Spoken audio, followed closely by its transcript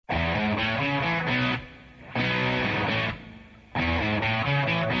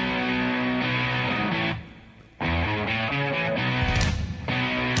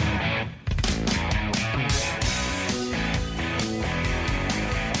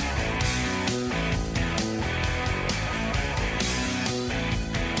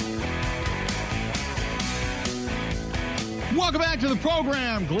Welcome back to the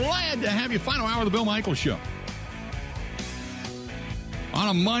program. Glad to have you. Final hour of the Bill Michaels Show. On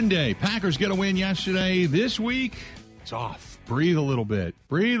a Monday, Packers get a win yesterday. This week, it's off. Breathe a little bit.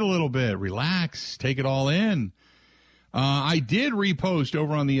 Relax. Take it all in. I did repost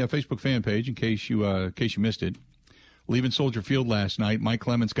over on the Facebook fan page in case you missed it. Leaving Soldier Field last night, Mike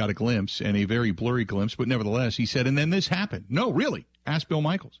Clemens got a glimpse, and a very blurry glimpse, but nevertheless, he said, and then this happened. No, really. Ask Bill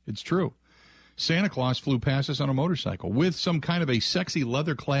Michaels. It's true. Santa Claus flew past us on a motorcycle with some kind of a sexy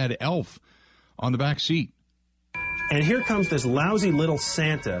leather-clad elf on the back seat. And here comes this lousy little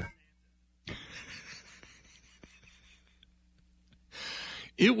Santa.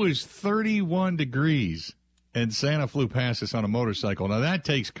 It was 31 degrees, and Santa flew past us on a motorcycle. Now, that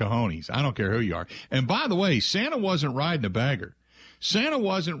takes cojones. I don't care who you are. And by the way, Santa wasn't riding a bagger. Santa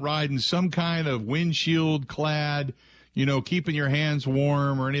wasn't riding some kind of windshield-clad, keeping your hands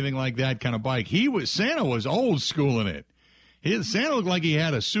warm or anything like that kind of bike. Santa was old schooling it. Santa looked like he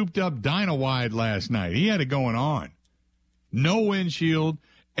had a souped-up Dynawide last night. He had it going on. No windshield,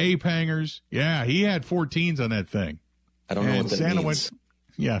 ape hangers. Yeah, he had 14s on that thing. I don't know what that Santa means.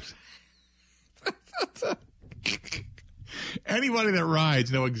 Yes. Anybody that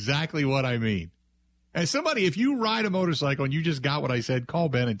rides know exactly what I mean. And somebody, if you ride a motorcycle and you just got what I said, call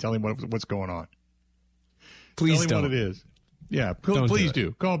Ben and tell him what's going on. Please tell him don't. what it is. Yeah, please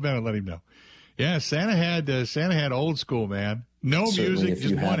do. Call Ben and let him know. Yeah, Santa had old school, man. No Certainly music,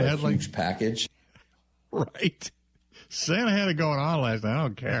 just one headline. Huge package. Right. Santa had it going on last night. I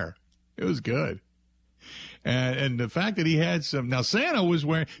don't care. It was good. And the fact that he had some. Now, Santa's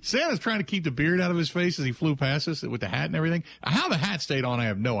trying to keep the beard out of his face as he flew past us with the hat and everything. How the hat stayed on, I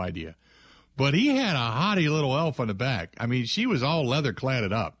have no idea. But he had a hottie little elf on the back. I mean, she was all leather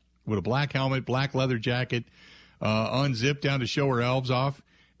cladded up with a black helmet, black leather jacket, unzipped down to show her elves off,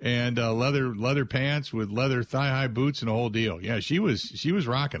 and leather pants with leather thigh-high boots and the whole deal. Yeah, she was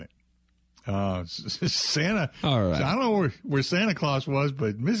rocking it. Santa. All right. I don't know where Santa Claus was,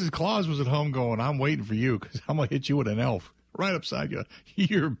 but Mrs. Claus was at home going, I'm waiting for you because I'm going to hit you with an elf right upside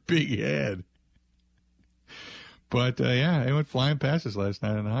your big head. But, yeah, they went flying past us last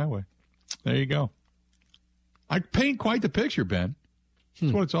night on the highway. There you go. I paint quite the picture, Ben.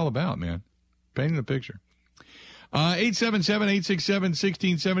 That's what it's all about, man. Painting the picture.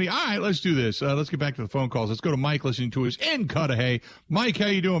 877-867-1670. All right, let's do this. Let's get back to the phone calls. Let's go to Mike listening to us in Cudahy. Mike, how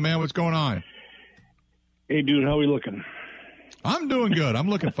you doing, man? What's going on? Hey, dude, how are we looking? I'm doing good. I'm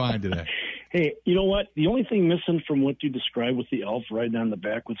looking fine today. Hey, you know what? The only thing missing from what you described with the elf riding on the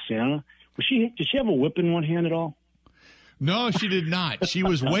back with Santa, did she have a whip in one hand at all? No, she did not. She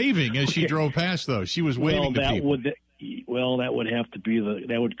was waving as she drove past, though. She was waving to people. That would have to be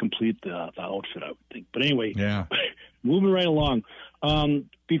that would complete the outfit, I would think. But anyway, yeah. Moving right along.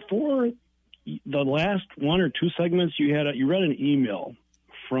 Before the last one or two segments, you read an email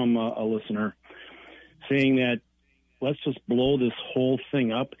from a listener saying that let's just blow this whole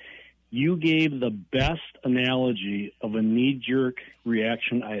thing up. You gave the best analogy of a knee-jerk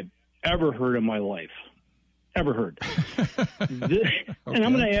reaction I've ever heard in my life. Ever heard. Okay. And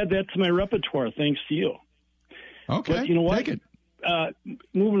I'm going to add that to my repertoire, thanks to you. Okay. But you know what? Take it.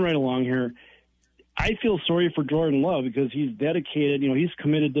 Moving right along here, I feel sorry for Jordan Love because he's dedicated. He's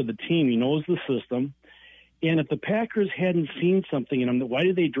committed to the team. He knows the system. And if the Packers hadn't seen something in him, why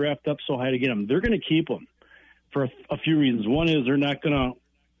did they draft up so high to get him? They're going to keep him for a few reasons. One is they're not going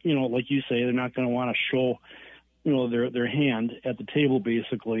to, like you say, they're not going to want to show, their hand at the table,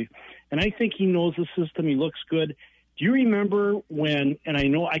 basically. And I think he knows the system. He looks good. Do you remember when, and I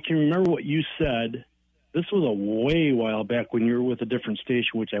know I can remember what you said, this was a way while back when you were with a different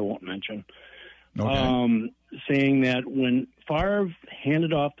station, which I won't mention, saying that when Favre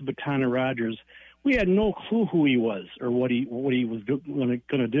handed off the baton to Rodgers, we had no clue who he was or what he was going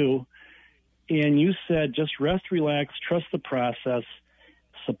to do. And you said, just rest, relax, trust the process,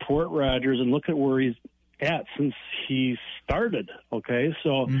 support Rodgers, and look at where he's at since he started. Okay,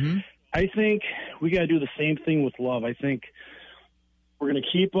 so I think we got to do the same thing with Love. I think we're going to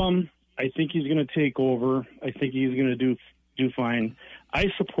keep him. I think he's going to take over. I think he's going to do fine. I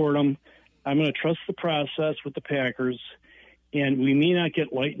support him. I'm going to trust the process with the Packers, and we may not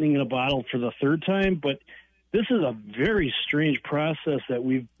get lightning in a bottle for the third time, but this is a very strange process that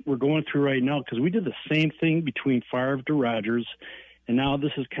we're going through right now because we did the same thing between Favre to Rodgers, and now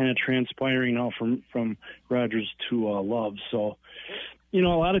this is kind of transpiring now from Rodgers to Love. So, a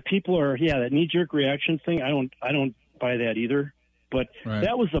lot of people are, that knee-jerk reaction thing. I don't buy that either. But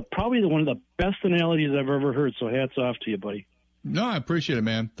That was probably one of the best analogies I've ever heard. So hats off to you, buddy. No, I appreciate it,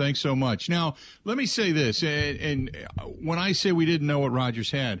 man. Thanks so much. Now, let me say this, and when I say we didn't know what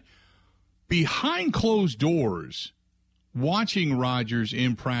Rodgers had, behind closed doors, watching Rodgers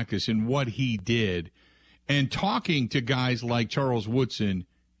in practice and what he did and talking to guys like Charles Woodson,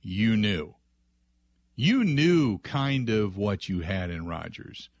 you knew. You knew kind of what you had in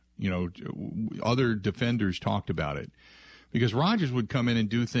Rodgers. You know, other defenders talked about it because Rodgers would come in and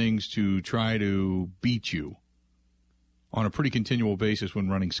do things to try to beat you on a pretty continual basis when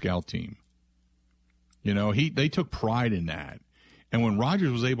running scout team. You know, they took pride in that. And when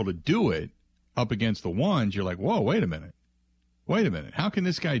Rodgers was able to do it up against the ones, you're like, whoa, wait a minute. How can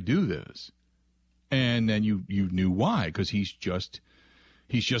this guy do this? And then you knew why, because he's just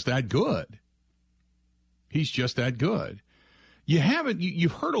that good. He's just that good.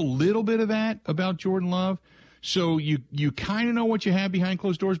 You've heard a little bit of that about Jordan Love, so you kind of know what you have behind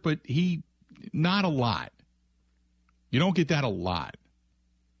closed doors, but not a lot. You don't get that a lot.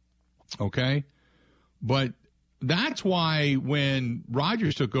 Okay? But that's why when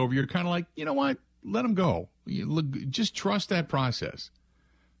Rodgers took over, you're kind of like, you know what? Let him go. Just trust that process.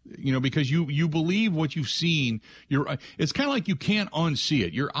 You know, because you believe what you've seen. It's kind of like you can't unsee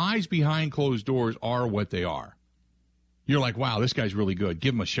it. Your eyes behind closed doors are what they are. You're like, wow, this guy's really good.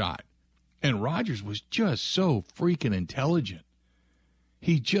 Give him a shot. And Rodgers was just so freaking intelligent.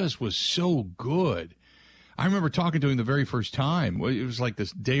 He just was so good. I remember talking to him the very first time. It was like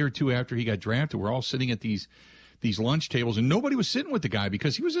this day or two after he got drafted. We're all sitting at these lunch tables, and nobody was sitting with the guy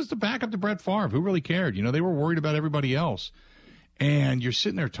because he was just a backup to Brett Favre. Who really cared? You know, they were worried about everybody else. And you're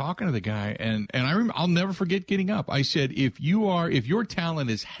sitting there talking to the guy, and I remember, I'll never forget getting up. I said, if your talent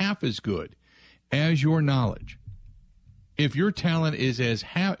is half as good as your knowledge, if your talent is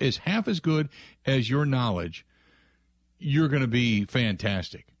half as good as your knowledge, you're going to be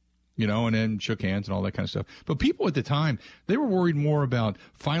fantastic. You know, and then shook hands and all that kind of stuff. But people at the time, they were worried more about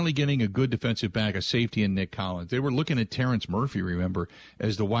finally getting a good defensive back, a safety in Nick Collins. They were looking at Terrence Murphy, remember,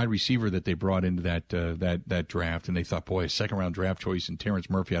 as the wide receiver that they brought into that draft. And they thought, boy, a second-round draft choice in Terrence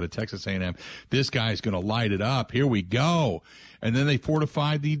Murphy out of Texas A&M. This guy's going to light it up. Here we go. And then they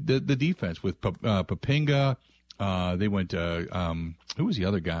fortified the defense with Papinga. They went to, who was the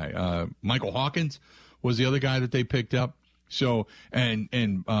other guy? Michael Hawkins was the other guy that they picked up. So, and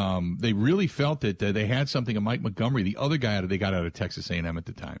they really felt that they had something in Mike Montgomery, the other guy they got out of Texas A&M at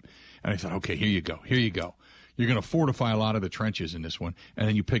the time. And I thought, okay, here you go. You're going to fortify a lot of the trenches in this one. And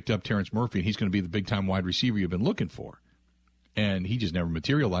then you picked up Terrence Murphy, and he's going to be the big-time wide receiver you've been looking for. And he just never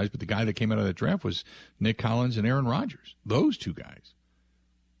materialized, but the guy that came out of that draft was Nick Collins and Aaron Rodgers. Those two guys.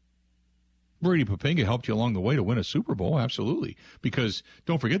 Brady Papinga helped you along the way to win a Super Bowl, absolutely. Because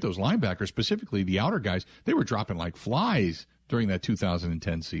don't forget those linebackers, specifically the outer guys, they were dropping like flies during that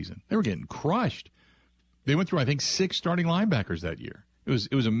 2010 season. They were getting crushed. They went through, I think, 6 starting linebackers that year.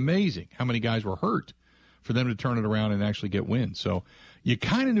 It was amazing how many guys were hurt for them to turn it around and actually get wins. So you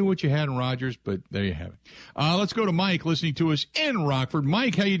kind of knew what you had in Rodgers, but there you have it. Let's go to Mike listening to us in Rockford.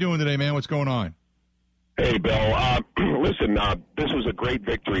 Mike, how you doing today, man? What's going on? Hey, Bill. Listen, this was a great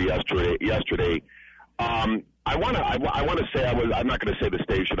victory yesterday. I want to say I'm not going to say the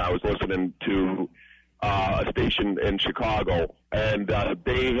station. I was listening to a station in Chicago, and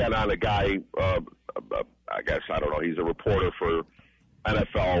they had on a guy. I guess I don't know. He's a reporter for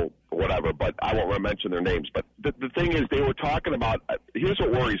NFL, whatever. But I won't mention their names. But the thing is, they were talking about. Here's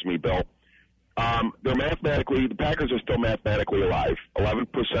what worries me, Bill. The Packers are still mathematically alive.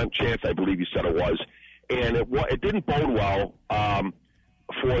 11% chance, I believe you said it was. And it didn't bode well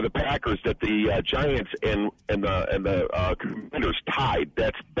for the Packers that the Giants and the Commanders tied.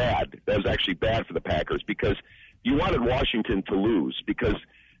 That's bad. That was actually bad for the Packers because you wanted Washington to lose because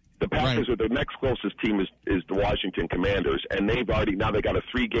the Packers are the next closest team is the Washington Commanders, and they got a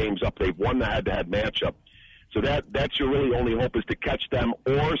 3 games up. They've won the head-to-head matchup, so that's your really only hope is to catch them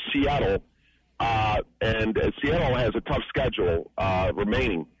or Seattle. And Seattle has a tough schedule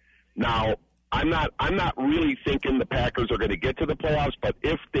remaining now. I'm not really thinking the Packers are going to get to the playoffs, but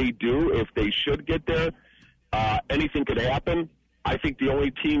if they do, if they should get there, anything could happen. I think the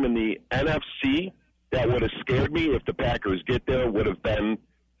only team in the NFC that would have scared me if the Packers get there would have been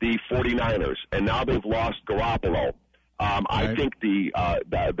the 49ers, and now they've lost Garoppolo. I think the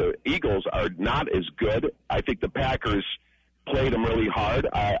Eagles are not as good. I think the Packers played them really hard.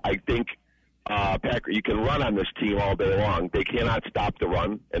 I think you can run on this team all day long. They cannot stop the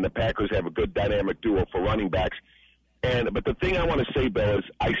run, and the Packers have a good dynamic duo for running backs. But the thing I want to say, Bill, is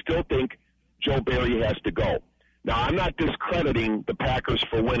I still think Joe Barry has to go. Now, I'm not discrediting the Packers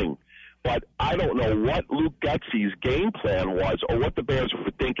for winning, but I don't know what Luke Getsy's game plan was or what the Bears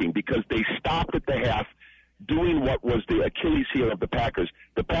were thinking because they stopped at the half doing what was the Achilles heel of the Packers.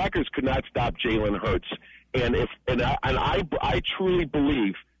 The Packers could not stop Jalen Hurts, and I truly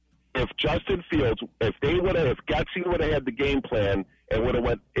believe if Justin Fields, if Getsy would have had the game plan and would have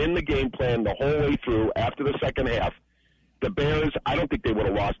went in the game plan the whole way through after the second half, the Bears, I don't think they would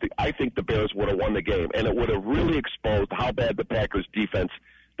have lost it. I think the Bears would have won the game, and it would have really exposed how bad the Packers defense,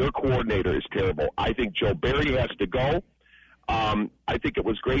 their coordinator is terrible. I think Joe Barry has to go. I think it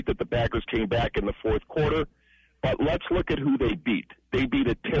was great that the Packers came back in the fourth quarter, but let's look at who they beat. They beat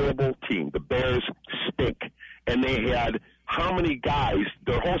a terrible team. The Bears stink, and they had how many guys,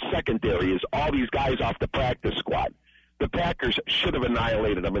 their whole secondary is all these guys off the practice squad. The Packers should have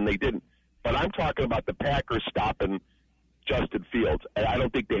annihilated them, and they didn't. But I'm talking about the Packers stopping Justin Fields, and I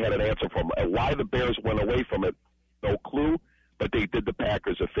don't think they had an answer for him. And why the Bears went away from it, no clue, but they did the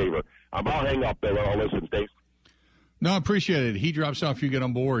Packers a favor. I'll hang up there. I'll listen. Thanks. No, I appreciate it. He drops off, you get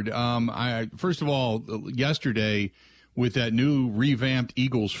on board. First of all, yesterday, with that new revamped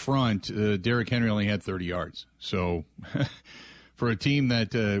Eagles front, Derrick Henry only had 30 yards. So for a team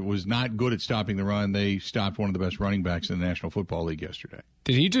that was not good at stopping the run, they stopped one of the best running backs in the National Football League yesterday.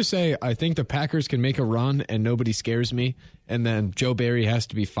 Did he just say, I think the Packers can make a run and nobody scares me, and then Joe Barry has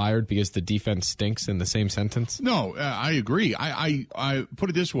to be fired because the defense stinks in the same sentence? No, I agree. I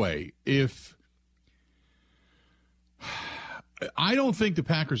put it this way. I don't think the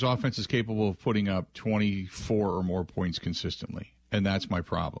Packers offense is capable of putting up 24 or more points consistently, and that's my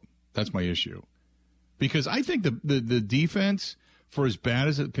problem. That's my issue. Because I think the defense, for as bad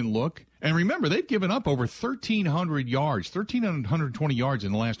as it can look, and remember, they've given up over 1,300 yards, 1,320 yards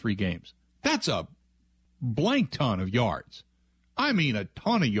in the last 3 games. That's a blank ton of yards. I mean a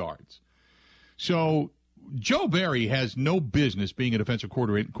ton of yards. So Joe Barry has no business being a defensive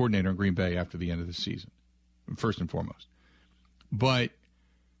coordinator in Green Bay after the end of the season, first and foremost. But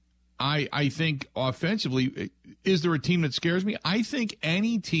I think offensively, is there a team that scares me? I think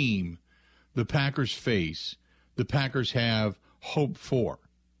any team the Packers face, the Packers have hope for.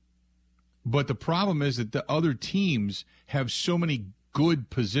 But the problem is that the other teams have so many good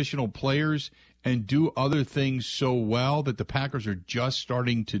positional players and do other things so well that the Packers are just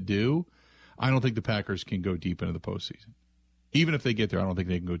starting to do. I don't think the Packers can go deep into the postseason. Even if they get there, I don't think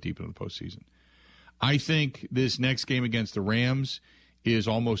they can go deep into the postseason. I think this next game against the Rams is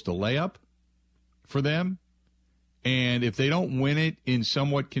almost a layup for them. And if they don't win it in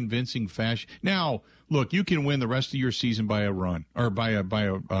somewhat convincing fashion. Now, look, you can win the rest of your season by a run or by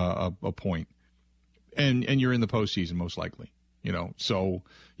a point. And you're in the postseason most likely. So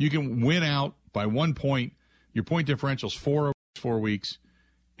you can win out by 1 point. Your point differential's 4 weeks,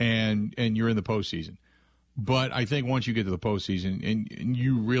 and you're in the postseason. But I think once you get to the postseason and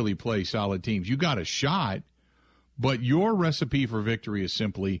you really play solid teams, you got a shot. But your recipe for victory is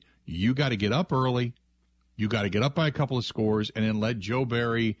simply you got to get up early, you got to get up by a couple of scores, and then let Joe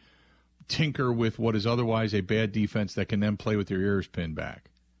Barry tinker with what is otherwise a bad defense that can then play with their ears pinned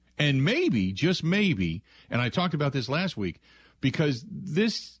back. And maybe, just maybe, and I talked about this last week, because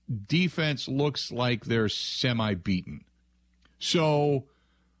this defense looks like they're semi-beaten. So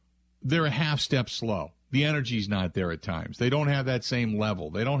they're a half step slow. The energy's not there at times. They don't have that same level.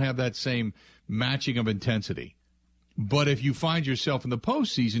 They don't have that same matching of intensity. But if you find yourself in the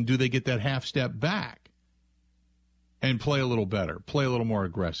postseason, do they get that half step back and play a little better, play a little more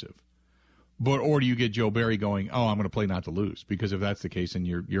aggressive? Or do you get Joe Barry going, oh, I'm going to play not to lose? Because if that's the case, then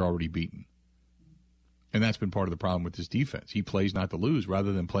you're already beaten. And that's been part of the problem with this defense. He plays not to lose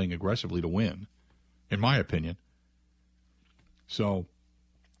rather than playing aggressively to win, in my opinion. So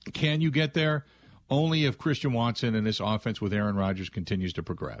can you get there? Only if Christian Watson and this offense with Aaron Rodgers continues to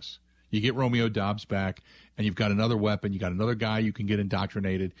progress. You get Romeo Doubs back, and you've got another weapon. You got another guy you can get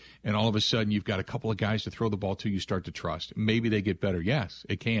indoctrinated, and all of a sudden you've got a couple of guys to throw the ball to you start to trust. Maybe they get better. Yes,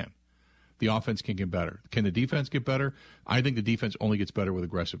 it can. The offense can get better. Can the defense get better? I think the defense only gets better with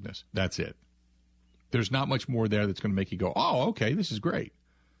aggressiveness. That's it. There's not much more there that's going to make you go, oh, okay, this is great.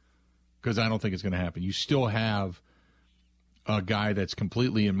 Because I don't think it's going to happen. You still have a guy that's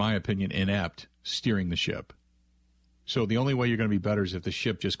completely, in my opinion, inept steering the ship. So the only way you're going to be better is if the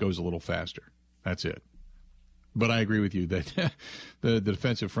ship just goes a little faster. That's it. But I agree with you that the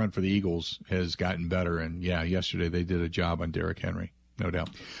defensive front for the Eagles has gotten better. And, yeah, yesterday they did a job on Derrick Henry, no doubt.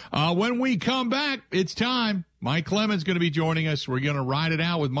 When we come back, it's time. Mike Clemens is going to be joining us. We're going to ride it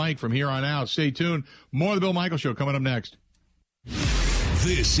out with Mike from here on out. Stay tuned. More of the Bill Michaels Show coming up next.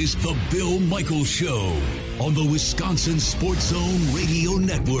 This is the Bill Michaels Show on the Wisconsin Sports Zone Radio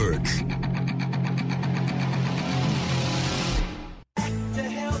Network.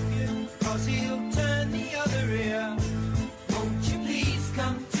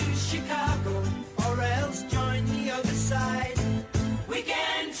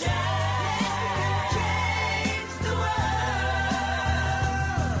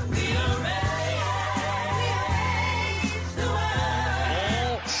 We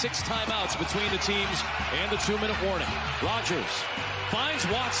 6 timeouts between the teams and the 2-minute warning. Rodgers finds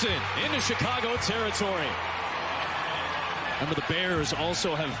Watson into Chicago territory. Remember, the Bears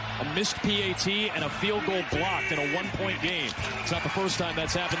also have a missed PAT and a field goal blocked in a 1-point game. It's not the first time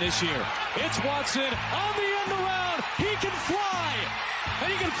that's happened this year. It's Watson on the end around. He can fly.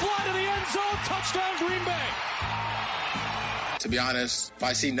 And he can fly to the end zone. Touchdown, Green Bay. To be honest, if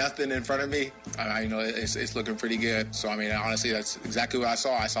I see nothing in front of me, it's looking pretty good. So, honestly, that's exactly what I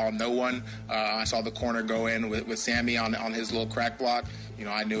saw. I saw no one. I saw the corner go in with Sammy on his little crack block.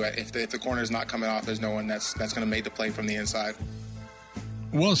 I knew if the corner's not coming off, there's no one that's going to make the play from the inside.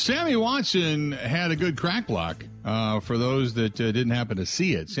 Well, Sammy Watson had a good crack block. For those that didn't happen to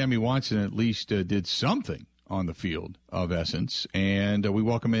see it, Sammy Watson at least did something on the field of essence. And we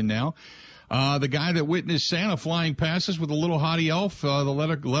welcome in now the guy that witnessed Santa flying past us with a little hottie elf, the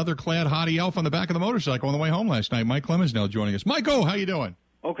leather-clad hottie elf on the back of the motorcycle on the way home last night. Mike Clemens now joining us. Michael, how you doing?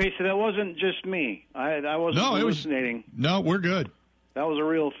 Okay, so that wasn't just me. I wasn't hallucinating. No, we're good. That was a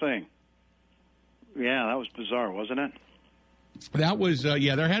real thing. Yeah, that was bizarre, wasn't it? That was,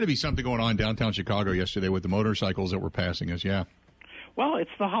 there had to be something going on downtown Chicago yesterday with the motorcycles that were passing us, yeah. Well,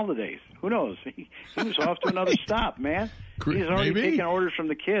 it's the holidays. Who knows? He was off to another stop, man. He's already taking orders from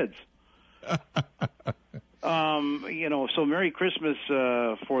the kids. So Merry Christmas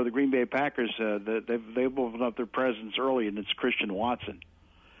for the Green Bay Packers. They've opened up their presents early, and it's Christian Watson.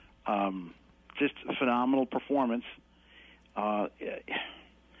 Just a phenomenal performance. And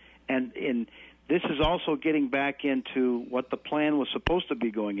this is also getting back into what the plan was supposed to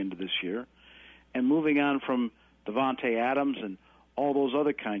be going into this year and moving on from Devontae Adams and all those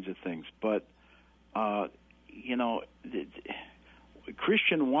other kinds of things. But,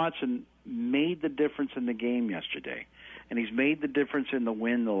 Christian Watson made the difference in the game yesterday, and he's made the difference in the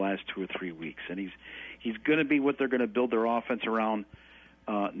win the last 2 or 3 weeks. And he's going to be what they're going to build their offense around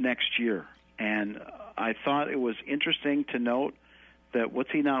next year. And I thought it was interesting to note that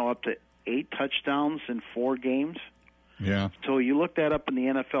what's he now up to 8 touchdowns in 4 games? Yeah. So you look that up in the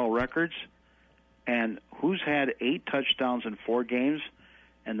NFL records, and who's had 8 touchdowns in 4 games?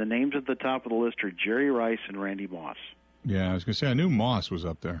 And the names at the top of the list are Jerry Rice and Randy Moss. Yeah, I was going to say, I knew Moss was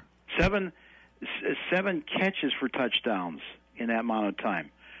up there. 7 catches for touchdowns in that amount of time.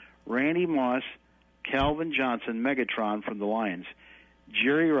 Randy Moss, Calvin Johnson, Megatron from the Lions,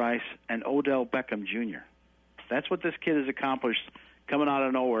 Jerry Rice, and Odell Beckham Jr. That's what this kid has accomplished coming out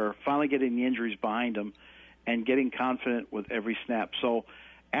of nowhere, finally getting the injuries behind him and getting confident with every snap. So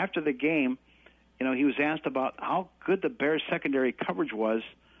after the game, he was asked about how good the Bears' secondary coverage was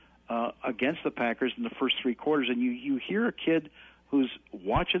against the Packers in the first 3 quarters. And you hear a kid who's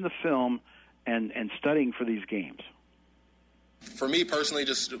watching the film and studying for these games. For me personally,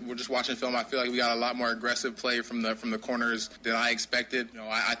 we're just watching film. I feel like we got a lot more aggressive play from the corners than I expected.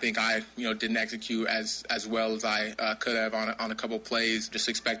 I think I didn't execute as well as I could have on a couple plays, just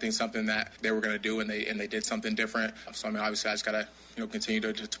expecting something that they were going to do, and they did something different. So obviously I just got to continue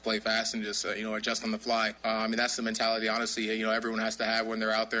to play fast and just adjust on the fly. That's the mentality. Honestly, everyone has to have when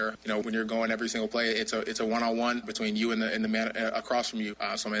they're out there. When you're going every single play, it's a one-on-one between you and the man across from you.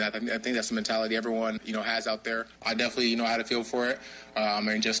 I think that's the mentality everyone has out there. I definitely had a feel for it.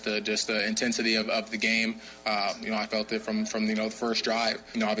 Just the intensity of the game. I felt it from the first drive.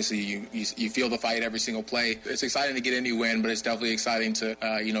 Obviously you feel the fight every single play. It's exciting to get any win, but it's definitely exciting to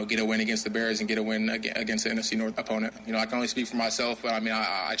get a win against the Bears and get a win against an NFC North opponent. I can only speak for myself, but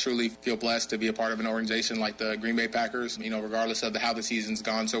I truly feel blessed to be a part of an organization like the Green Bay Packers. Regardless of how the season's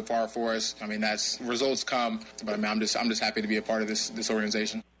gone so far for us, that's results come, but I'm just happy to be a part of this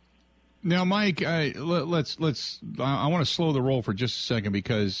organization. Now, Mike, let's. I want to slow the roll for just a second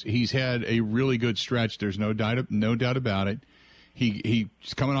because he's had a really good stretch. There's no doubt about it. He's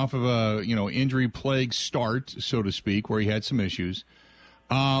coming off of a injury-plagued start, so to speak, where he had some issues.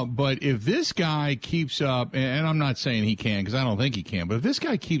 But if this guy keeps up, and I'm not saying he can because I don't think he can, but if this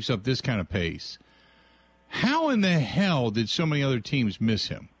guy keeps up this kind of pace, how in the hell did so many other teams miss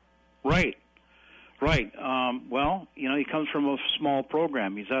him? Right. He comes from a small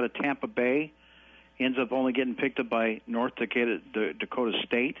program. He's out of Tampa Bay. He ends up only getting picked up by North Dakota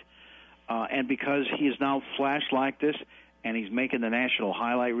State. And because he is now flashed like this, and he's making the national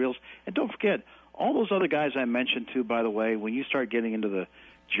highlight reels. And don't forget, all those other guys I mentioned, too, by the way, when you start getting into the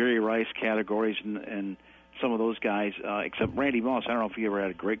Jerry Rice categories and some of those guys, except Randy Moss, I don't know if he ever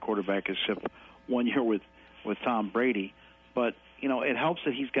had a great quarterback except 1 year with Tom Brady. But, it helps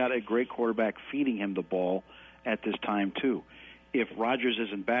that he's got a great quarterback feeding him the ball at this time, too. If Rodgers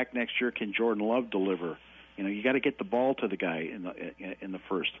isn't back next year, can Jordan Love deliver? You got to get the ball to the guy in the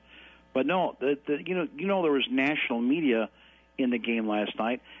first. But no, there was national media in the game last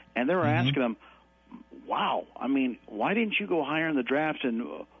night, and they were asking him, wow, I mean, why didn't you go higher in the draft, and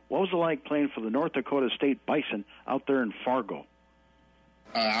what was it like playing for the North Dakota State Bison out there in Fargo?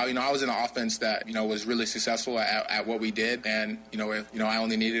 I was in an offense that, was really successful at what we did. And, if I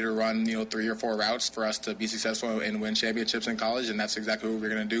only needed to run, 3 or 4 routes for us to be successful and win championships in college, and that's exactly what we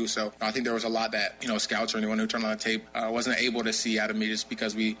were going to do. So I think there was a lot that, scouts or anyone who turned on the tape wasn't able to see out of me just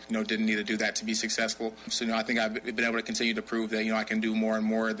because we, didn't need to do that to be successful. So, I think I've been able to continue to prove that, I can do more and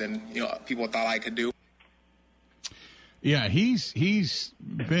more than, people thought I could do. Yeah, he's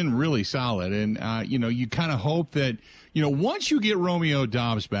been really solid. And, you kind of hope that, once you get Romeo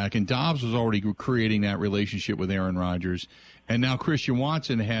Doubs back, and Doubs was already creating that relationship with Aaron Rodgers, and now Christian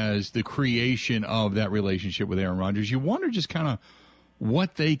Watson has the creation of that relationship with Aaron Rodgers, you wonder just kind of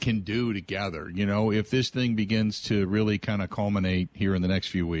what they can do together, if this thing begins to really kind of culminate here in the next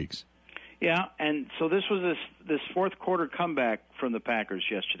few weeks. Yeah, and so this was this fourth quarter comeback from the Packers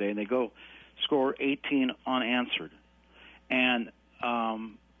yesterday, and they go score 18 unanswered. And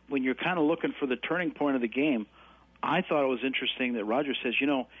when you're kind of looking for the turning point of the game, I thought it was interesting that Rodgers says,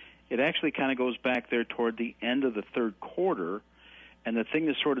 it actually kind of goes back there toward the end of the third quarter, and the thing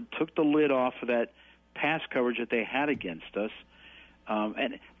that sort of took the lid off of that pass coverage that they had against us.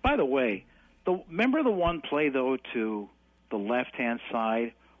 And by the way, remember the one play, though, to the left-hand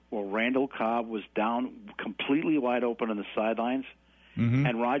side where Randall Cobb was down completely wide open on the sidelines,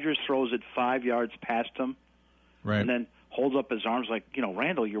 and Rodgers throws it 5 yards past him, and then holds up his arms like,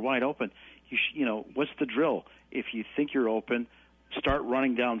 Randall, you're wide open. What's the drill? If you think you're open, start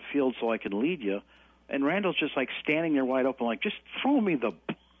running downfield so I can lead you. And Randall's just like standing there wide open, like, just throw me the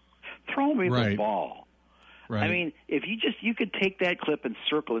ball. Right. I mean, if you could take that clip and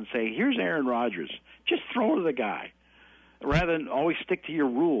circle and say, here's Aaron Rodgers, just throw to the guy, rather than always stick to your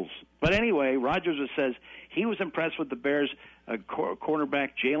rules. But anyway, Rodgers says he was impressed with the Bears'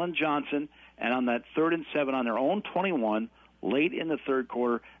 cornerback Jalen Johnson, and on that 3rd and 7 on their own 21, late in the third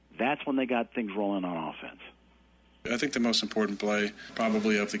quarter, that's when they got things rolling on offense. I think the most important play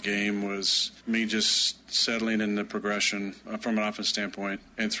probably of the game was me just settling in the progression from an offense standpoint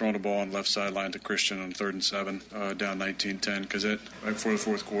and throwing the ball on the left sideline to Christian on 3rd and 7 down 19-10 because right before the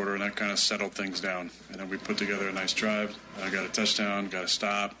fourth quarter, and that kind of settled things down. And then we put together a nice drive. I got a touchdown, got a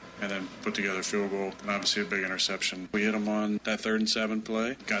stop, and then put together a field goal, and obviously a big interception. We hit them on that 3rd and 7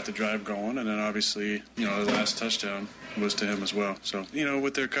 play, got the drive going, and then obviously, the last touchdown was to him as well. So,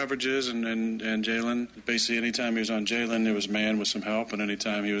 with their coverages and Jalen, basically anytime he was on Jalen, it was man with some help, and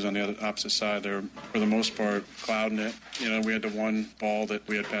anytime he was on the opposite side, they were, for the most part, clouding it. We had the one ball that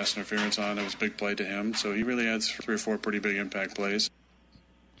we had pass interference on. It was a big play to him. So he really had 3 or 4 pretty big impact plays.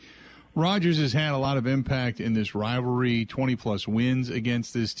 Rodgers has had a lot of impact in this rivalry, 20-plus wins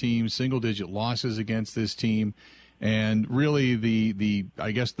against this team, single-digit losses against this team. And really the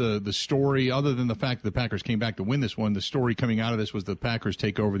story, other than the fact that the Packers came back to win this one, the story coming out of this was the Packers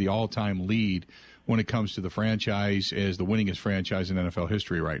take over the all-time lead when it comes to the franchise as the winningest franchise in NFL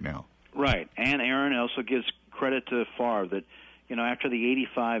history right now. Right. And Aaron also gives credit to Favre that, after the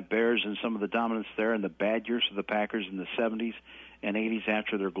 85 Bears and some of the dominance there and the bad years of the Packers in the 70s and 80s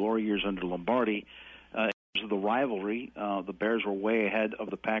after their glory years under Lombardi, of the rivalry, the Bears were way ahead of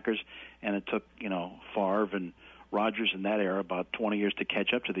the Packers, and it took, Favre and Rodgers in that era about 20 years to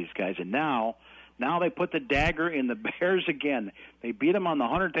catch up to these guys. And now they put the dagger in the Bears again. They beat them on the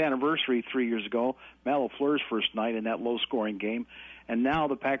 100th anniversary 3 years ago, Matt LaFleur's first night in that low-scoring game. And now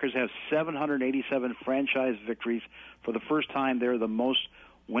the Packers have 787 franchise victories. For the first time, they're the most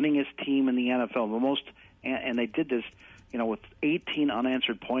winningest team in the NFL. And they did this, with 18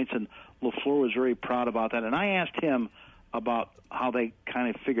 unanswered points, and LaFleur was very proud about that. And I asked him about how they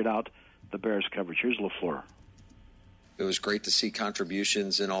kind of figured out the Bears' coverage. Here's LaFleur. It was great to see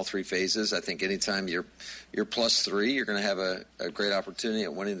contributions in all 3 phases. I think anytime you're +3, you're going to have a great opportunity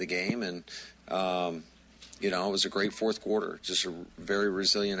at winning the game. And, it was a great fourth quarter, just a very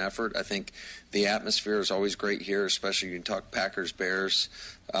resilient effort. I think the atmosphere is always great here, especially you can talk Packers, Bears.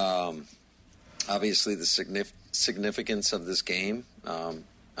 Obviously, the significance of this game.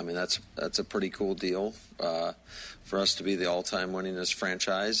 That's a pretty cool deal for us to be the all-time winningest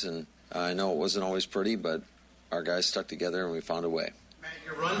franchise. And I know it wasn't always pretty, but our guys stuck together and we found a way. Matt,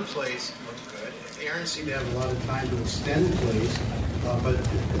 your run plays look good. Aaron seemed to have a lot of time to extend plays, but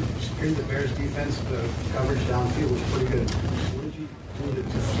here's the Bears defense, the coverage downfield was pretty good. What did you do to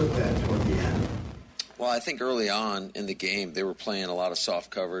flip that toward the end? Well, I think early on in the game, they were playing a lot of soft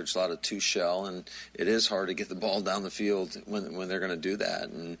coverage, a lot of two-shell, and it is hard to get the ball down the field when they're going to do that.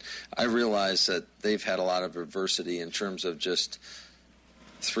 And I realize that they've had a lot of adversity in terms of just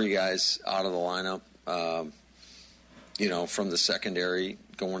 3 guys out of the lineup. from the secondary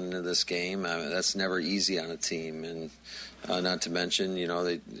going into this game. I mean, that's never easy on a team. And not to mention,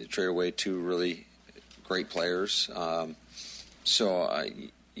 they traded away 2 really great players. So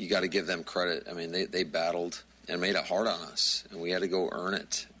you got to give them credit. I mean, they battled and made it hard on us, and we had to go earn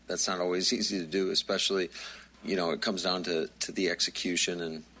it. That's not always easy to do, especially, it comes down to the execution,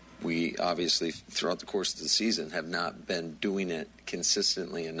 and we obviously throughout the course of the season have not been doing it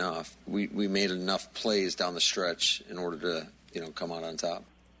consistently enough. We made enough plays down the stretch in order to, come out on top.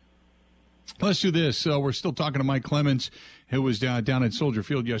 Let's do this. We're still talking to Mike Clemens, who was down at Soldier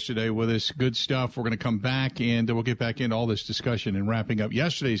Field yesterday with us. Good stuff. We're going to come back, and we'll get back into all this discussion and wrapping up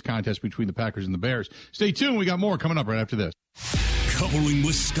yesterday's contest between the Packers and the Bears. Stay tuned. We got more coming up right after this. Covering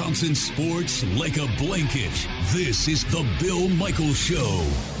Wisconsin sports like a blanket, this is the Bill Michaels Show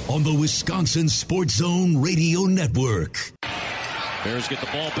on the Wisconsin Sports Zone Radio Network. Bears get the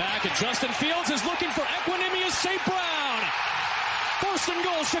ball back, and Justin Fields is looking for Equanimous St. Brown. First and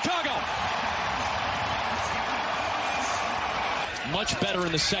goal, Chicago. Much better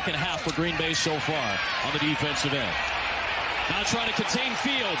in the second half for Green Bay so far on the defensive end. Now trying to contain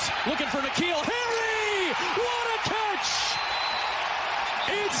Fields, looking for N'Keal Harry. What a catch!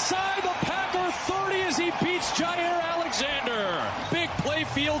 Inside the Packer 30 as he beats Jair Alexander. Big play,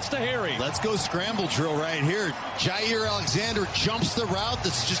 Fields to Harry. Let's go scramble drill right here. Jair Alexander jumps the route.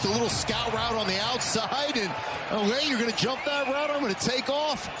 That's just a little scout route on the outside. And, hey, you're going to jump that route? I'm going to take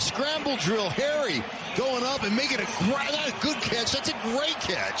off. Scramble drill. Harry going up and making a good catch. That's a great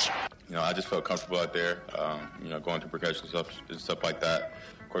catch. I just felt comfortable out there, going to progression stuff like that.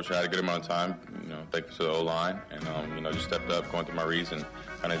 Of course, I had a good amount of time, thanks to the O-line, and, just stepped up, going through my reads, and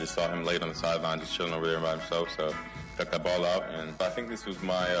kind of just saw him laid on the sideline, just chilling over there by himself, so got that ball out, and I think this was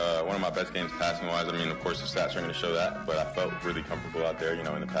my one of my best games passing-wise. I mean, of course, the stats are going to show that, but I felt really comfortable out there, in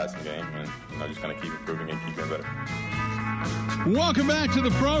the passing game, and, just kind of keep improving and keep getting better. Welcome back to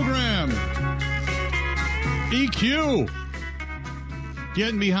the program. EQ.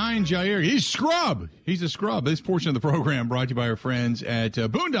 Getting behind Jair. He's scrub. He's a scrub. This portion of the program brought to you by our friends at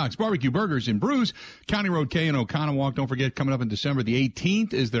Boondocks Barbecue Burgers and Brews, County Road K in Oconomowoc. Don't forget, coming up in December the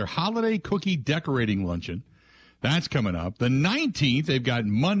 18th is their holiday cookie decorating luncheon. That's coming up. The 19th, they've got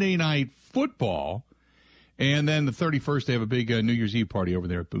Monday Night Football. And then the 31st, they have a big New Year's Eve party over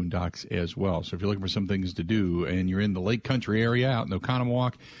there at Boondocks as well. So if you're looking for some things to do and you're in the Lake Country area out in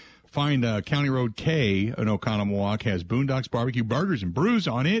Oconomowoc, find County Road K in Oconomowoc has Boondocks Barbecue Burgers and Brews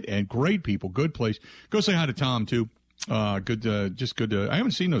on it, and great people, good place. Go say hi to Tom, too. Good. I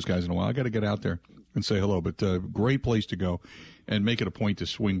haven't seen those guys in a while. I got to get out there and say hello, but great place to go and make it a point to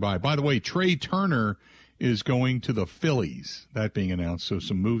swing by. By the way, Trey Turner is going to the Phillies, that being announced, so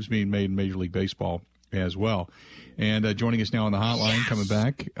some moves being made in Major League Baseball as well. And joining us now on the hotline, coming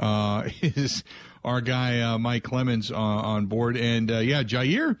back, is our guy Mike Clemens on board. And,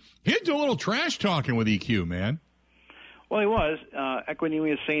 Jair, he did a little trash talking with EQ, man. Well, he was.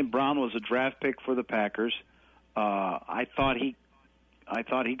 Equanimous St. Brown was a draft pick for the Packers. I thought he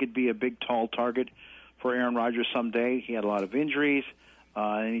could be a big, tall target for Aaron Rodgers someday. He had a lot of injuries,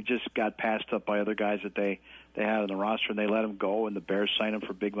 and he just got passed up by other guys that they had on the roster, and they let him go, and the Bears signed him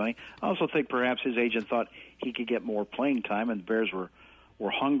for big money. I also think perhaps his agent thought he could get more playing time, and the Bears were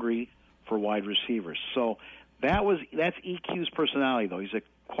hungry for wide receivers. So that's EQ's personality, though. He's a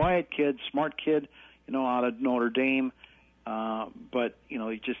quiet kid, smart kid, out of Notre Dame. But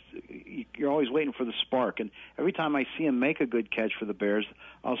you're always waiting for the spark. And every time I see him make a good catch for the Bears,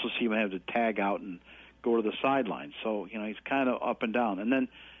 I also see him have to tag out and go to the sideline. So he's kind of up and down. And then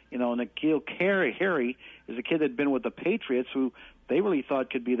N'Keal Harry is a kid that had been with the Patriots, who they really thought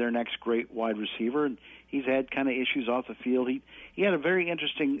could be their next great wide receiver, and he's had kind of issues off the field. He had a very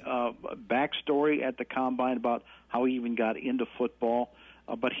interesting backstory at the Combine about how he even got into football,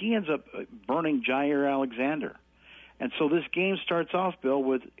 but he ends up burning Jair Alexander. And so this game starts off, Bill,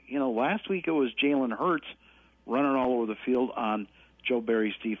 with, last week it was Jalen Hurts running all over the field on Joe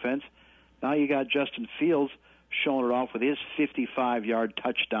Barry's defense. Now you got Justin Fields showing it off with his 55-yard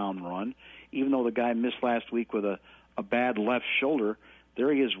touchdown run. Even though the guy missed last week with a bad left shoulder,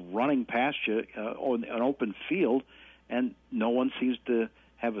 there he is running past you on an open field, and no one seems to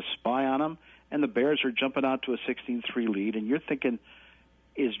have a spy on him. And the Bears are jumping out to a 16-3 lead, and you're thinking,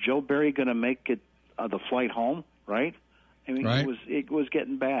 is Joe Barry going to make it the flight home, right? I mean, right. It was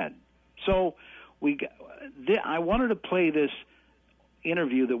getting bad. So I wanted to play this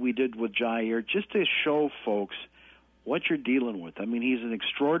interview that we did with Jair just to show folks what you're dealing with. I mean, he's an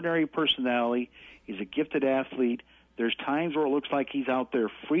extraordinary personality. He's a gifted athlete. There's times where it looks like he's out there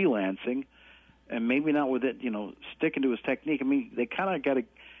freelancing, and maybe not with it, sticking to his technique. I mean, they kind of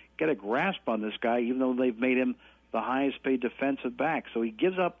got a grasp on this guy, even though they've made him the highest paid defensive back. So he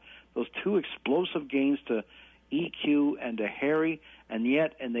gives up those two explosive gains to EQ and to Harry, and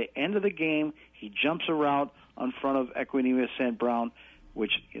yet in the end of the game, he jumps a route in front of Equanimeous St. Brown,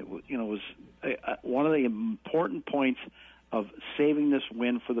 which was one of the important points of saving this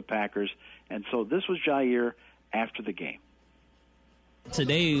win for the Packers. And so this was Jair after the game.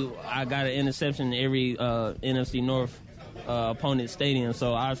 Today, I got an interception in every NFC North opponent's stadium,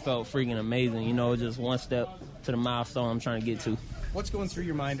 so I felt freaking amazing. Just one step to the milestone I'm trying to get to. What's going through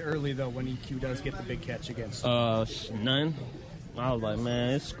your mind early, though, when EQ does get the big catch against you? None. I was like,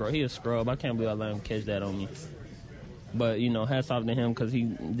 man, he a scrub. I can't believe I let him catch that on me. But, hats off to him because he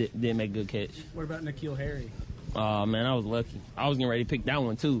did make a good catch. What about N'Keal Harry? Man, I was lucky. I was getting ready to pick that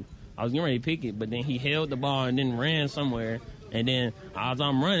one, too. I was getting ready to pick it, but then he held the ball and then ran somewhere. And then as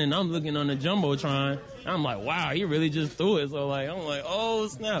I'm running, I'm looking on the Jumbotron. I'm like, wow, he really just threw it. So, I'm like, oh,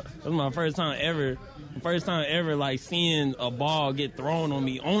 snap. That was my first time ever, seeing a ball get thrown on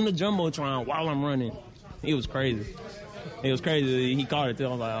me on the Jumbotron while I'm running. It was crazy. It was crazy. He caught it, too. I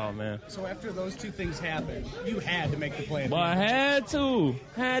was like, oh, man. So after those two things happened, you had to make the play. Well, I had to.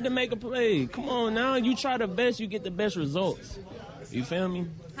 Had to make a play. Come on now. You try the best, you get the best results. You feel me?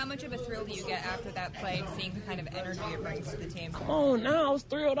 How much of a thrill do you get after that play, seeing the kind of energy it brings to the team? Come on now. I was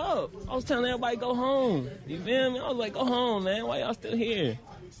thrilled up. I was telling everybody, go home. You feel me? I was like, go home, man. Why y'all still here?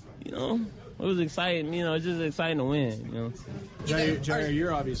 It was exciting. It's just exciting to win, Jair,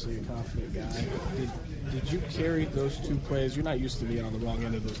 you're obviously a confident guy. Did you carry those two plays? You're not used to being on the wrong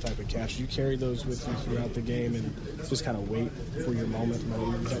end of those type of catches. You carry those with you throughout the game and just kind of wait for your moment?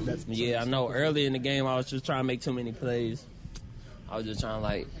 Yeah, I know. Early in the game, I was just trying to make too many plays. I was just trying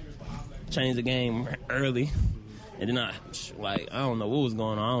to, change the game early. And then I don't know what was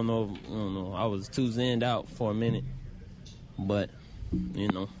going on. I don't know. I was too zenned out for a minute. But,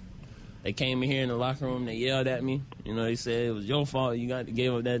 they came in here in the locker room. They yelled at me. They said it was your fault. You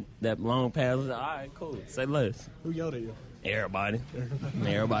gave up that long pass. I was like, all right, cool. Say less. Who yelled at you? Everybody.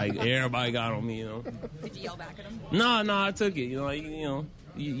 Everybody got on me. Did you yell back at them? No, I took it.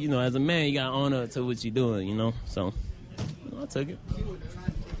 As a man, you got to own up to what you're doing. So I took it.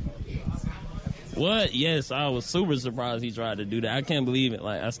 What? Yes, I was super surprised he tried to do that. I can't believe it.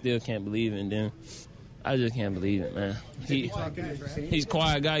 I still can't believe it. And then I just can't believe it, man. He's a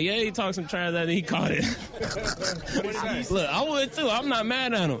quiet guy. Yeah, he talked some trash at it. He caught it. Look, I would too. I'm not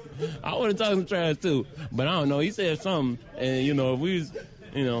mad at him. I would have talked some trash too. But I don't know. He said something. And, if we was,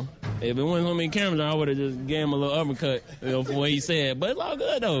 if it wasn't so many cameras, I would have just gave him a little uppercut, for what he said. But it's all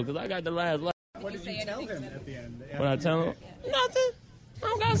good, though, because I got the last laugh. What did you tell him at the end? What I tell him? Nothing. I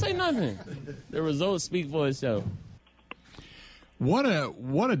don't got to say nothing. The results speak for itself. What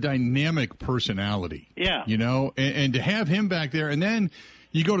a dynamic personality. Yeah. And to have him back there, and then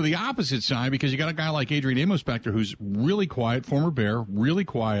you go to the opposite side because you got a guy like Adrian Amos back there who's really quiet, former Bear, really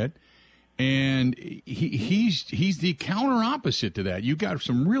quiet, and he's the counter opposite to that. You got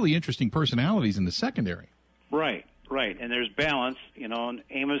some really interesting personalities in the secondary. Right. And there's balance, and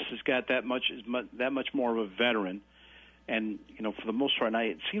Amos has got that much more of a veteran. And, for the most part,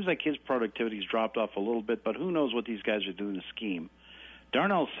 it seems like his productivity's dropped off a little bit, but who knows what these guys are doing in the scheme.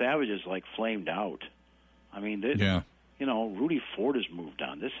 Darnell Savage is, flamed out. I mean, Rudy Ford has moved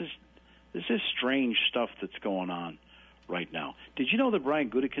on. This is strange stuff that's going on right now. Did you know that Brian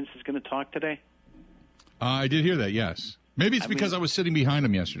Gutekunst is going to talk today? I did hear that, yes. Maybe it's because I was sitting behind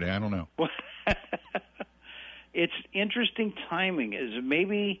him yesterday. I don't know. It's interesting timing. Is it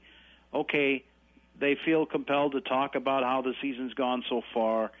maybe, okay, they feel compelled to talk about how the season's gone so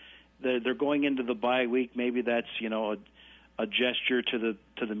far. They're going into the bye week. Maybe that's a gesture to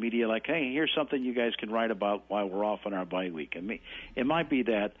the media, like, hey, here's something you guys can write about while we're off on our bye week. And it might be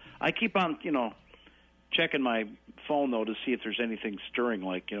that. I keep on checking my phone though to see if there's anything stirring,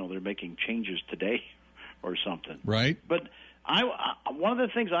 like they're making changes today or something. Right. But one of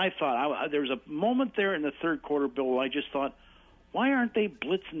the things I thought there was a moment there in the third quarter, Bill, where I just thought, why aren't they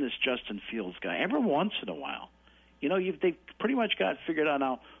blitzing this Justin Fields guy every once in a while? They've pretty much got figured out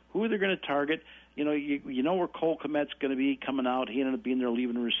now who they're going to target. You know where Cole Kmet's going to be coming out. He ended up being their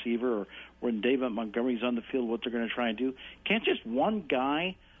leaving receiver, or when David Montgomery's on the field, what they're going to try and do. Can't just one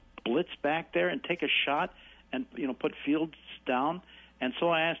guy blitz back there and take a shot and put Fields down? And so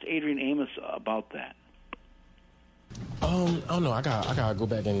I asked Adrian Amos about that. I don't know. I gotta go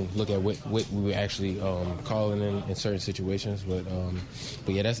back and look at what we were actually calling in certain situations. But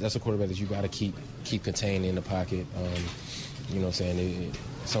yeah, that's a quarterback that you got to keep contained in the pocket.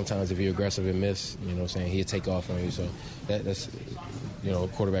 Sometimes if you're aggressive and miss, he'll take off on you. So that's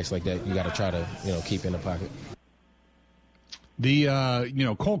quarterbacks like that you got to try to keep in the pocket.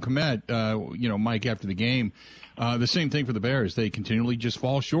 The Cole Kmet, Mike, after the game, the same thing for the Bears. They continually just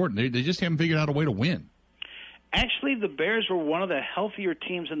fall short. They just haven't figured out a way to win. Actually, the Bears were one of the healthier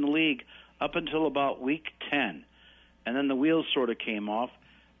teams in the league up until about week 10, and then the wheels sort of came off.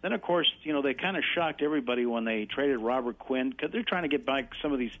 Then, of course, they kind of shocked everybody when they traded Robert Quinn because they're trying to get back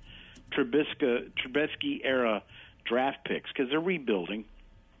some of these Trubisky-era draft picks because they're rebuilding.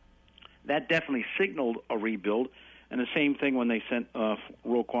 That definitely signaled a rebuild, and the same thing when they sent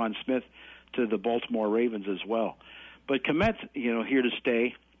Roquan Smith to the Baltimore Ravens as well. But Kmet's, here to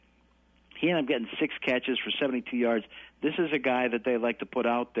stay. He ended up getting 6 catches for 72 yards. This is a guy that they like to put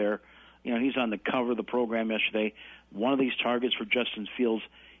out there. He's on the cover of the program yesterday. One of these targets for Justin Fields,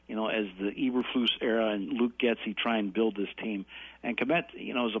 as the Eberflus era and Luke Getsy try and build this team. And Kmet,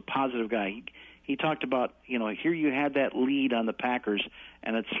 is a positive guy. He talked about, here you had that lead on the Packers,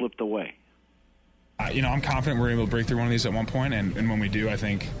 and it slipped away. I'm confident we're able to break through one of these at one point, and when we do, I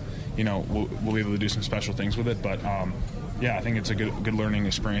think, we'll be able to do some special things with it. But, I think it's a good learning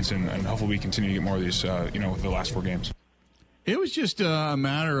experience, and hopefully we continue to get more of these, with the last 4 games. It was just a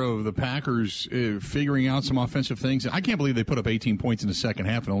matter of the Packers figuring out some offensive things. I can't believe they put up 18 points in the second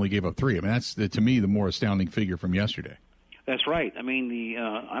half and only gave up 3. I mean, that's, to me, the more astounding figure from yesterday. That's right. I mean,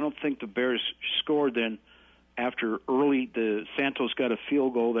 I don't think the Bears scored then after early. The Santos got a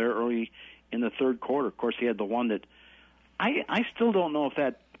field goal there early in the third quarter. Of course, he had the one that I still don't know if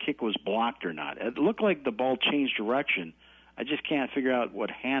that kick was blocked or not. It looked like the ball changed direction. I just can't figure out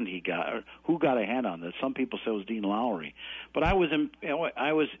what hand he got or who got a hand on this. Some people say it was Dean Lowry, but I was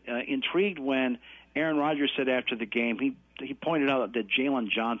intrigued when Aaron Rodgers said after the game he pointed out that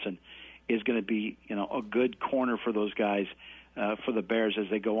Jalen Johnson is going to be a good corner for those guys for the Bears as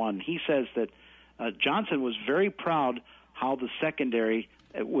they go on. He says that Johnson was very proud how the secondary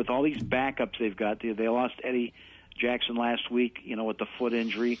with all these backups they've got. They lost Eddie Jackson last week, with the foot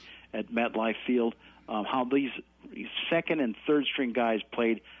injury at MetLife Field. How these second and third string guys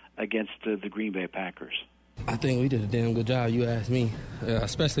played against the Green Bay Packers. I think we did a damn good job, you ask me.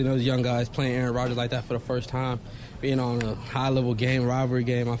 Especially those young guys playing Aaron Rodgers like that for the first time. Being on a high-level game, rivalry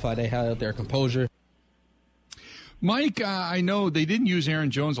game, I thought they had their composure. Mike, I know they didn't use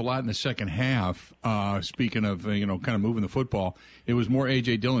Aaron Jones a lot in the second half. Speaking of, kind of moving the football, it was more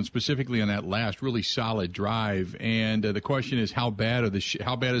A.J. Dillon, specifically on that last really solid drive. And the question is, how bad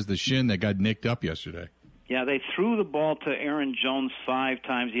is the shin that got nicked up yesterday? Yeah, they threw the ball to Aaron Jones 5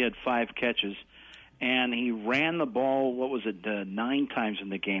 times. He had 5 catches. And he ran the ball, 9 times in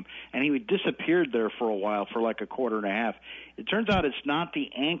the game. And he disappeared there for a while, for like a quarter and a half. It turns out it's not the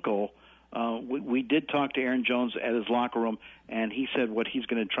ankle. We did talk to Aaron Jones at his locker room, and he said what he's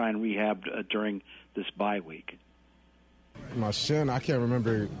going to try and rehab during this bye week. My shin, I can't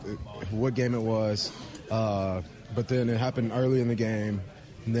remember what game it was, but then it happened early in the game,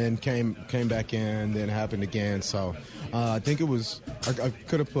 and then came back in, then it happened again. So I think it was I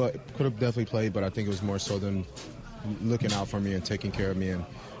could have definitely played, but I think it was more so than looking out for me and taking care of me and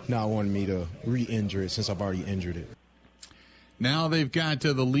not wanting me to re-injure it since I've already injured it. Now they've got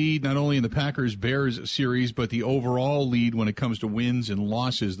the lead not only in the Packers-Bears series, but the overall lead when it comes to wins and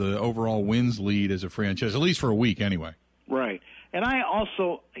losses, the overall wins lead as a franchise, at least for a week anyway. Right. And I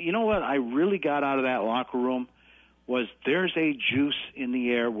also, what I really got out of that locker room was there's a juice in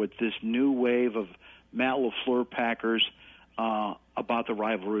the air with this new wave of Matt LaFleur Packers about the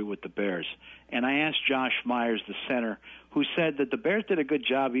rivalry with the Bears. And I asked Josh Myers, the center, who said that the Bears did a good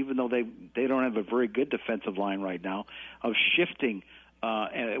job, even though they don't have a very good defensive line right now, of shifting.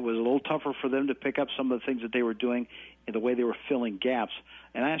 And it was a little tougher for them to pick up some of the things that they were doing and the way they were filling gaps.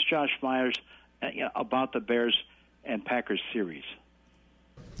 And I asked Josh Myers about the Bears and Packers series.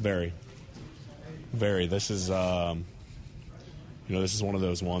 Very. This is, this is one of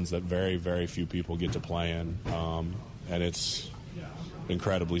those ones that very, very few people get to play in, and it's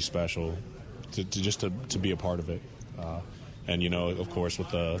incredibly special to be a part of it. And, of course, with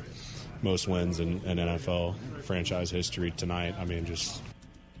the most wins in NFL franchise history tonight,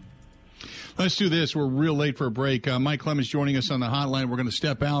 Let's do this. We're real late for a break. Mike Clemens joining us on the hotline. We're going to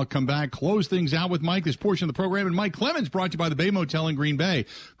step out, come back, close things out with Mike, this portion of the program. And Mike Clemens brought to you by the Bay Motel in Green Bay.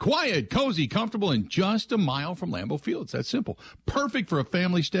 Quiet, cozy, comfortable, and just a mile from Lambeau Field. It's that simple. Perfect for a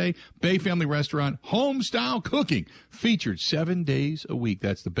family stay. Bay Family Restaurant, home-style cooking. Featured 7 days a week.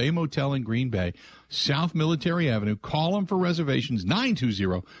 That's the Bay Motel in Green Bay, South Military Avenue. Call them for reservations,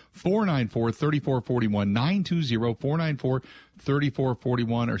 920-494-3441,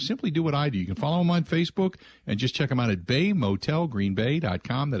 920-494-3441, or simply do what I do. You can follow them on Facebook and just check them out at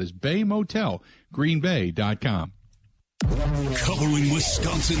baymotelgreenbay.com. That is baymotelgreenbay.com. Covering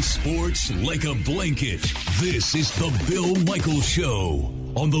Wisconsin sports like a blanket. This is the Bill Michaels Show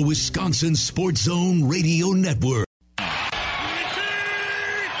on the Wisconsin Sports Zone Radio Network.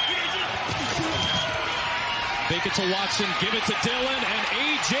 Fake it to Watson, give it to Dillon, and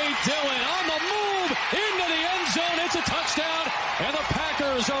A.J. Dillon on the move into the end zone. It's a touchdown, and the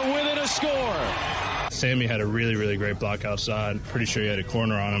Packers are within a score. Sammy had a really, really great block outside. Pretty sure he had a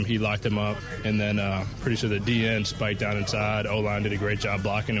corner on him. He locked him up, and then pretty sure the DN spiked down inside. O-line did a great job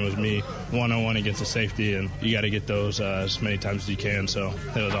blocking. It was me one-on-one against the safety, and you got to get those as many times as you can, so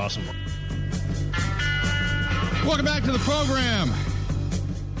it was awesome. Welcome back to the program.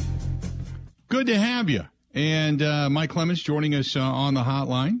 Good to have you. And Mike Clemens joining us on the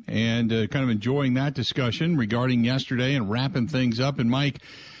hotline and kind of enjoying that discussion regarding yesterday and wrapping things up. And, Mike,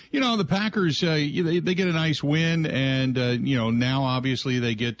 you know, the Packers, they get a nice win, and, you know, now obviously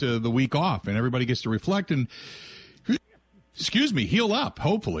they get the week off, and everybody gets to reflect and, heal up,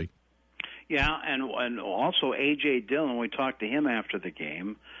 hopefully. Yeah, and also A.J. Dillon, we talked to him after the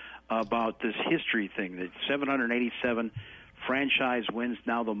game about this history thing, that 787 franchise wins,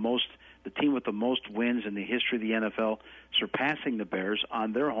 now the team with the most wins in the history of the NFL, surpassing the Bears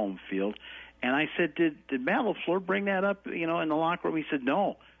on their home field. And I said, did Matt LaFleur bring that up, you know, in the locker room? He said,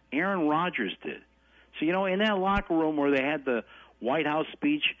 no, Aaron Rodgers did. So, you know, in that locker room where they had the White House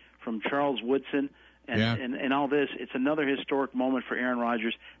speech from Charles Woodson and all this, it's another historic moment for Aaron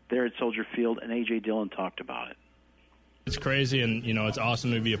Rodgers there at Soldier Field, and A.J. Dillon talked about it. It's crazy, and, you know, it's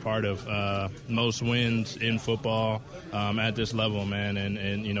awesome to be a part of most wins in football at this level, man.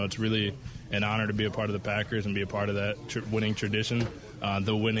 And, you know, it's really an honor to be a part of the Packers and be a part of that winning tradition,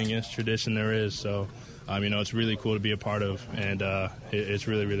 the winningest tradition there is. So, you know, it's really cool to be a part of, and it's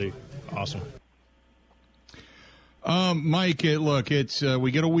really, really awesome. Mike, look, it's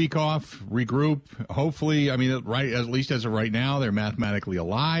we get a week off, regroup. Hopefully, I mean, right, at least as of right now, they're mathematically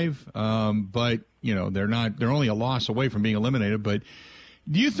alive. But you know, they're only a loss away from being eliminated. But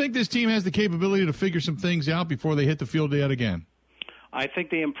do you think this team has the capability to figure some things out before they hit the field yet again? I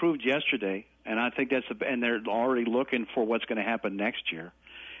think they improved yesterday, and I think and they're already looking for what's going to happen next year.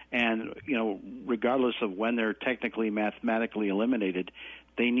 And, you know, regardless of when they're technically mathematically eliminated,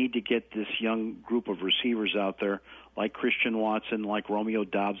 they need to get this young group of receivers out there like Christian Watson, like Romeo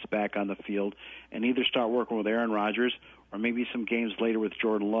Doubs back on the field, and either start working with Aaron Rodgers or maybe some games later with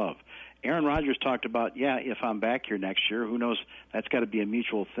Jordan Love. Aaron Rodgers talked about, if I'm back here next year, who knows, that's got to be a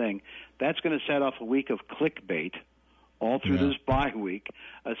mutual thing. That's going to set off a week of clickbait all through this bye week,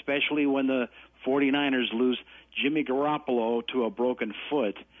 especially when the 49ers lose Jimmy Garoppolo to a broken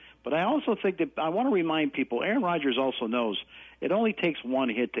foot. But I also think that I want to remind people, Aaron Rodgers also knows it only takes one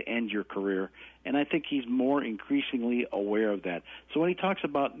hit to end your career, and I think he's more increasingly aware of that. So when he talks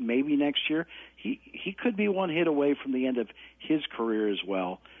about maybe next year, he could be one hit away from the end of his career as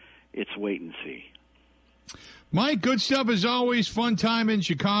well. It's wait and see. Mike, good stuff as always. Fun time in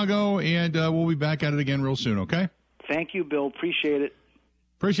Chicago, and we'll be back at it again real soon, okay? Thank you, Bill. Appreciate it.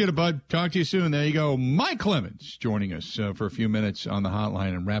 Appreciate it, bud. Talk to you soon. There you go. Mike Clemens joining us for a few minutes on the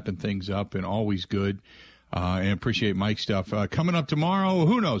hotline and wrapping things up, and always good. And appreciate Mike's stuff. Coming up tomorrow,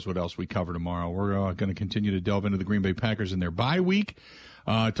 who knows what else we cover tomorrow. We're going to continue to delve into the Green Bay Packers and their bye week.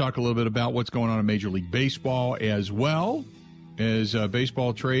 Talk a little bit about what's going on in Major League Baseball as well. As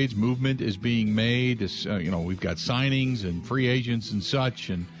baseball trades, movement is being made. You know, we've got signings and free agents and such.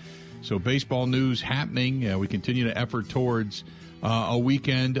 And so baseball news happening. We continue to effort towards a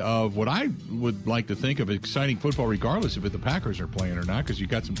weekend of what I would like to think of exciting football, regardless if the Packers are playing or not, because you've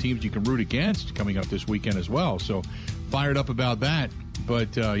got some teams you can root against coming up this weekend as well. So fired up about that.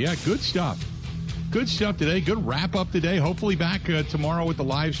 But, good stuff. Good stuff today. Good wrap-up today. Hopefully back tomorrow with the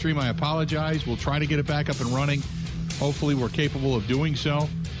live stream. I apologize. We'll try to get it back up and running. Hopefully we're capable of doing so.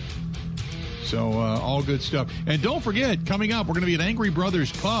 So all good stuff. And don't forget, coming up, we're going to be at Angry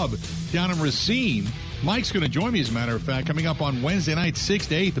Brothers Pub down in Racine. Mike's going to join me, as a matter of fact, coming up on Wednesday night, 6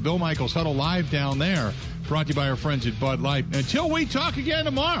 to 8, the Bill Michaels Huddle Live down there, brought to you by our friends at Bud Light. Until we talk again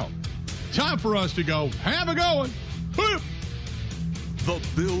tomorrow, time for us to go. Have a going. The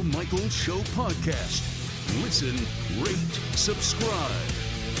Bill Michaels Show Podcast. Listen, rate, subscribe.